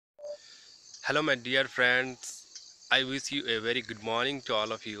Hello, my dear friends. I wish you a very good morning to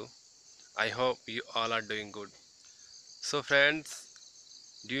all of you. I hope you all are doing good. So, friends,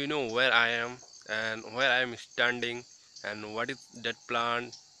 do you know where I am and where I am standing and what is that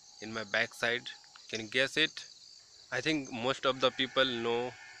plant in my backside? Can you guess it? I think most of the people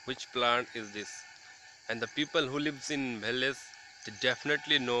know which plant is this, and the people who lives in villages they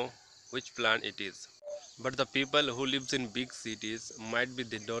definitely know which plant it is. But the people who lives in big cities might be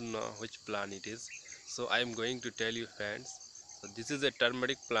they don't know which plant it is. So I am going to tell you friends. So this is a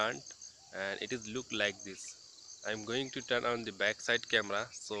turmeric plant and it is look like this. I am going to turn on the backside camera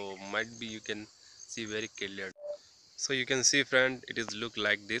so might be you can see very clear. So you can see friend it is look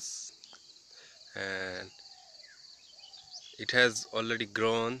like this and it has already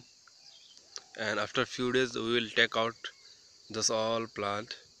grown, and after few days we will take out this all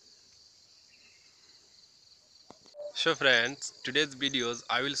plant. So friends, today's videos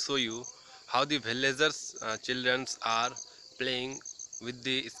I will show you how the villagers children are playing with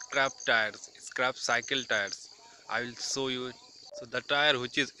the scrap cycle tires. I will show you. So the tire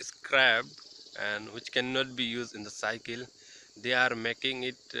which is scrapped and which cannot be used in the cycle, they are making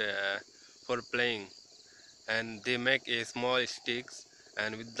it for playing, and they make a small sticks,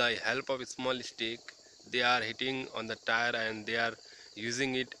 and with the help of a small stick they are hitting on the tire and they are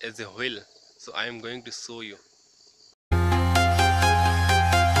using it as a wheel. So I am going to show you.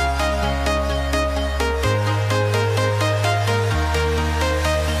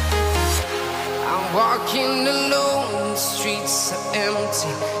 Walking alone, the streets are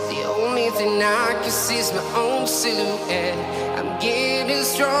empty. The only thing I can see is my own silhouette. I'm getting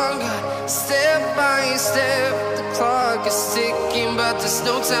stronger, step by step. The clock is ticking, but there's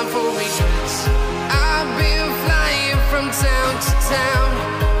no time for regrets. I've been flying from town to town,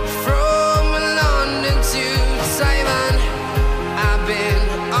 from London to Taiwan. I've been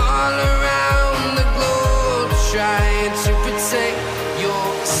all around the globe trying to protect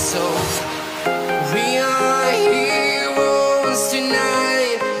your soul. We are heroes tonight.